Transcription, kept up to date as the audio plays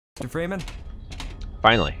Mr. Freeman?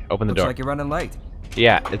 Finally, open the Looks door. like you're running late.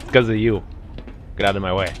 Yeah, it's because of you. Get out of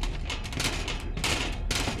my way.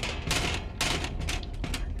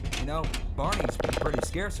 You know, Barney's been pretty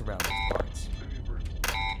scarce around these parts.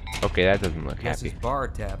 Okay, that doesn't look Guess his happy. bar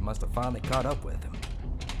tab must have finally caught up with him.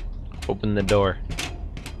 Open the door.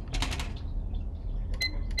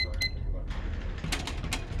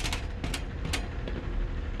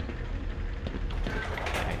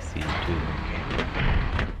 I see you too.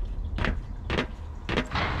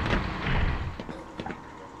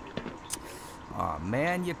 Aw,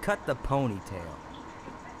 man, you cut the ponytail.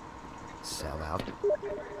 Sell out.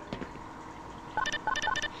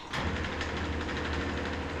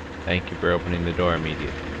 Thank you for opening the door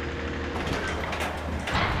immediately.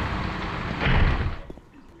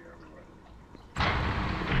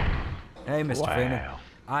 Hey, Mr. Wow. Freeman.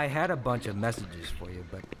 I had a bunch of messages for you,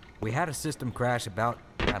 but we had a system crash about,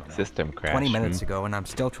 I don't know, System crash. 20 minutes ago, and I'm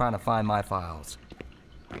still trying to find my files.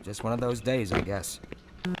 Just one of those days, I guess.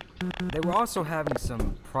 They were also having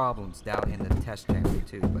some problems down in the test chamber,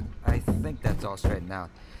 too, but I think that's all straightened out.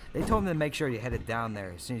 They told me to make sure you headed down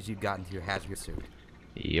there as soon as you got into your hazard suit.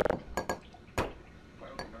 Yep.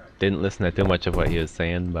 Didn't listen to too much of what he was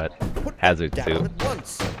saying, but hazard suit.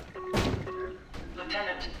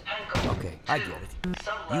 Okay, I get it.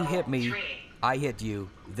 You hit me, I hit you,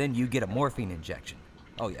 then you get a morphine injection.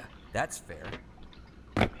 Oh yeah, that's fair.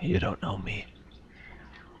 You don't know me.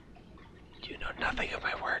 You know nothing of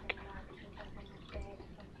my work.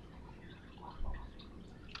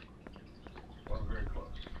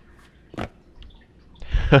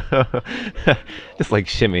 Just like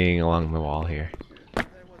shimmying along the wall here. There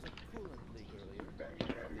was a coolant leak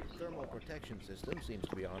earlier. The thermal protection system seems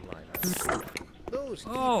to be online.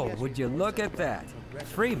 Oh, would you look at that?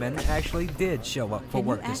 Freeman actually did show up for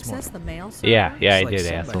work this morning. The mail server? Yeah, I It's like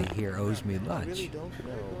did, asshole. somebody here owes me lunch.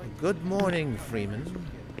 Good morning, Freeman.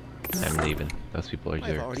 I'm leaving. Those people are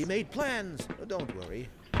I've already jerks. made plans. Don't worry.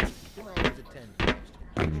 We'll always attend first.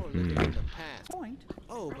 Before living in the past. Point.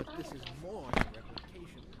 Oh, but this is more than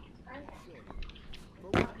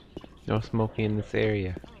replication. No smoking in this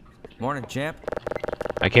area. Morning, champ.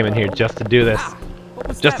 I came in here just to do this. What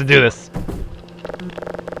was Just that to do for? this.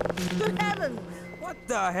 Good heavens! What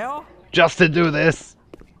the hell? Just to do this.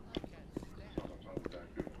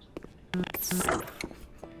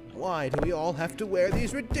 Why do we all have to wear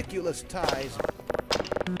these ridiculous ties?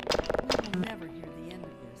 We'll never hear the end of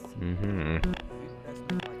this. Mm-hmm.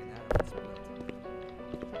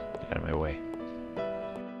 Get out of my way.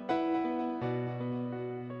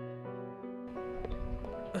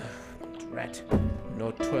 Drat.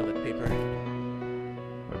 No toilet paper.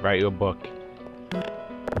 I brought you a book.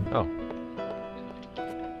 Oh.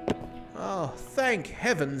 Oh, thank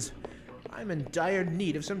heavens. I'm in dire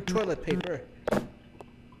need of some toilet paper.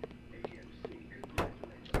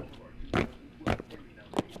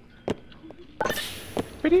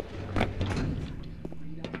 Pretty.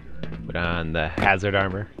 Put on the hazard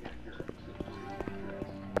armor.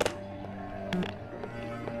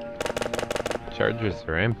 Chargers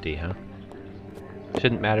are empty, huh?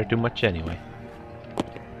 Shouldn't matter too much anyway.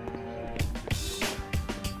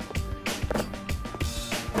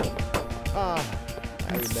 Ah,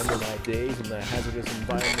 I remember my days in the hazardous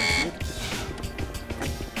environment.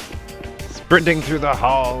 Sprinting through the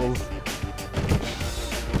halls.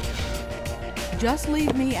 Just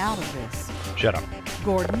leave me out of this. Shut up.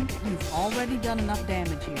 Gordon, you've already done enough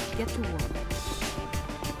damage here. Get to work.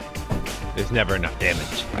 There's never enough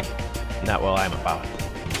damage. Not while I'm about.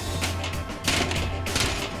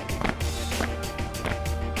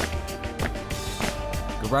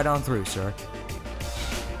 Go right on through, sir.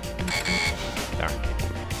 Darn.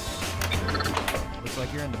 Looks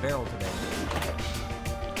like you're in the barrel today.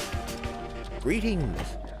 Greetings.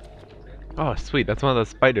 Oh, sweet. That's one of those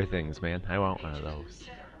spider things, man. I want one of those.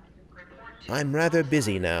 I'm rather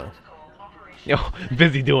busy now. Yo,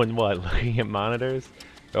 busy doing what? Looking at monitors?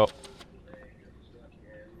 Oh.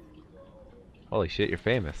 Holy shit, you're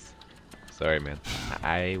famous. Sorry, man.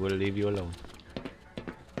 I will leave you alone.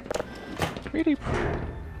 Really?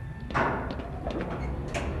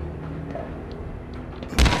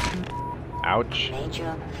 Ouch.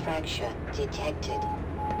 Major fracture detected.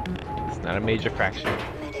 It's not a major fracture.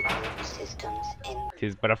 Medical systems in.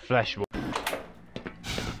 Tis but a flesh wound.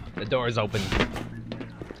 The door is open. Oh,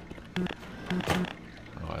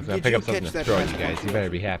 I was gonna Did pick you up something catch to that throw at last you guys. You one? better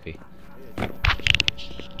be happy.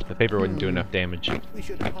 The paper wouldn't do enough damage. We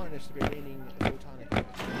should harness the remaining photonic.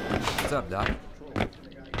 What's up, Doc?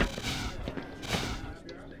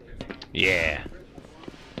 Yeah.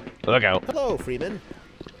 Look out. Hello, Freeman.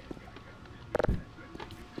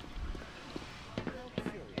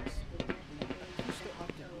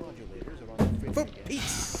 For Pete's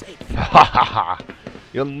sake. Ha ha ha!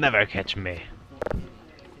 You'll never catch me.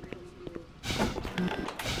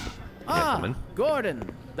 Gentlemen. Gordon,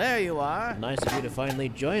 there you are. Nice of you to finally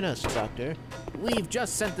join us, Doctor. We've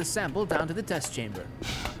just sent the sample down to the test chamber.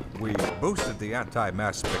 We boosted the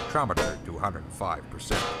anti-mass spectrometer to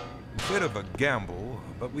 105%. Bit of a gamble,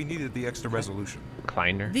 but we needed the extra resolution.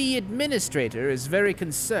 Kleiner. The administrator is very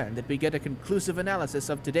concerned that we get a conclusive analysis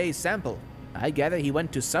of today's sample. I gather he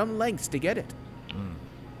went to some lengths to get it.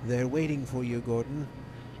 They're waiting for you, Gordon.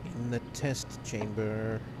 In the test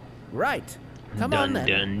chamber. Right. Come on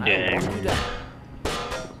then. I'll walk you down.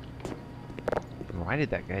 Why did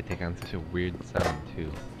that guy take on such a weird sound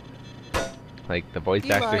too? Like the voice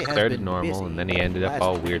Eli actor has started been normal busy and then he ended up last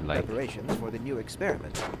all minute weird like. Preparations for the new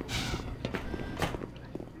experiment.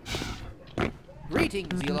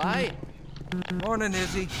 Greetings, Eli. Morning,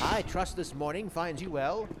 Izzy. I trust this morning finds you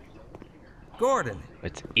well. Gordon.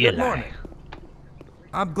 It's Good Eli. morning.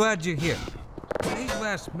 I'm glad you're here. These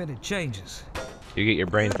last-minute changes. You get your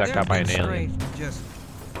brain sucked they're out by an getting alien. strange, Just,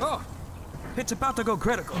 oh, it's about to go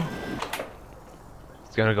critical.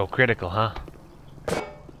 It's gonna go critical, huh?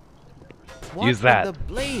 What Use that. in the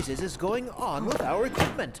blazes is going on with our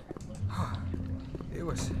equipment? It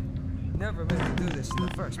was never meant to do this in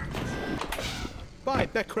the first place. By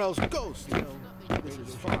Becquerel's ghost! This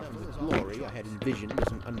is far from the glory I had envisioned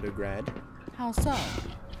as an undergrad. How so?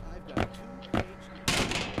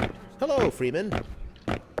 Hello, Freeman.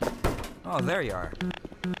 Oh, there you are.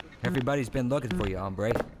 Everybody's been looking for you,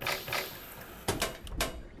 hombre.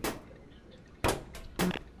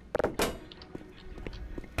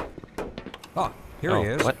 Oh, here he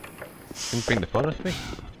is. What? Didn't bring the phone with me?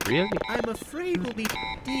 Really? I'm afraid we'll be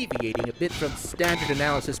deviating a bit from standard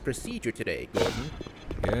analysis procedure today, Gordon.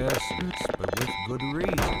 Yes, but with good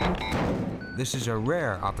reason. This is a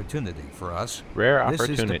rare opportunity for us. Rare This is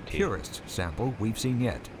the opportunity. purest sample we've seen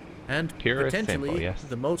yet. And Purest potentially sample, yes.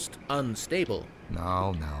 the most unstable.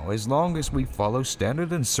 No, as long as we follow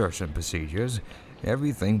standard insertion procedures,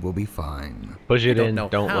 everything will be fine. Push it don't in, know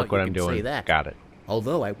don't how look what you I'm can say doing. that. Got it.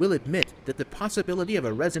 Although I will admit that the possibility of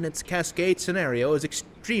a resonance cascade scenario is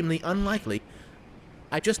extremely unlikely.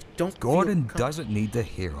 I just don't Gordon feel doesn't need to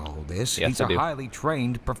hear all this. Yes, He's I a do. highly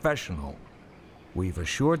trained professional. We've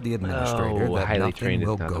assured the administrator No, that highly nothing trained is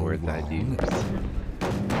will not the go word that I'd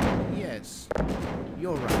wrong. Yes,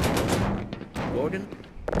 you're right. Gordon,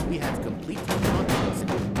 we have complete confidence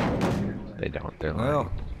in you. They don't. They're lying.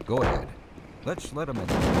 Well, go ahead. Let's let him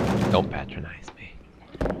in. Don't patronize me.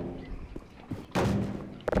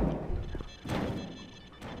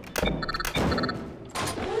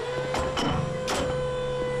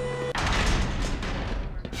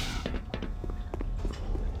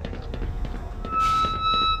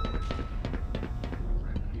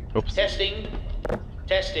 Oops. Testing.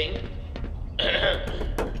 Testing.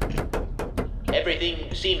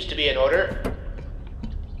 Everything seems to be in order.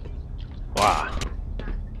 Wow.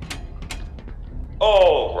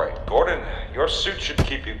 All right, Gordon. Your suit should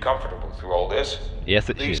keep you comfortable through all this. Yes,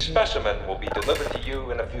 it The should. specimen will be delivered to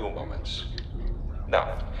you in a few moments.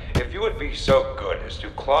 Now, if you would be so good as to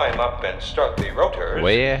climb up and start the rotors,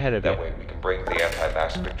 Way ahead of that you. way we can bring the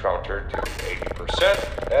anti-mass spectrometer to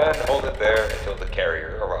 80% and hold it there until the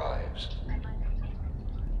carrier arrives.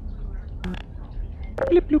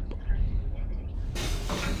 Bloop, bloop.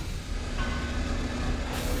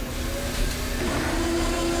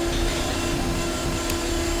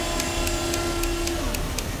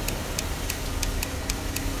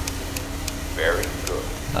 Very good.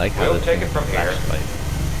 I like how We'll this take thing it from here. flashlight.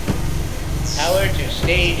 Power to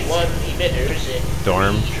stage 1 emitters in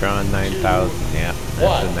Stormtron 9000. Yeah, that's a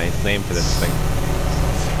One. nice name for this thing.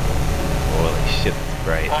 Holy shit, that's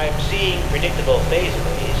bright. I'm seeing predictable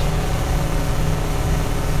phasaways.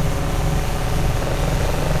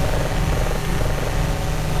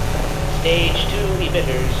 Stage 2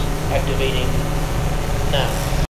 emitters activating now.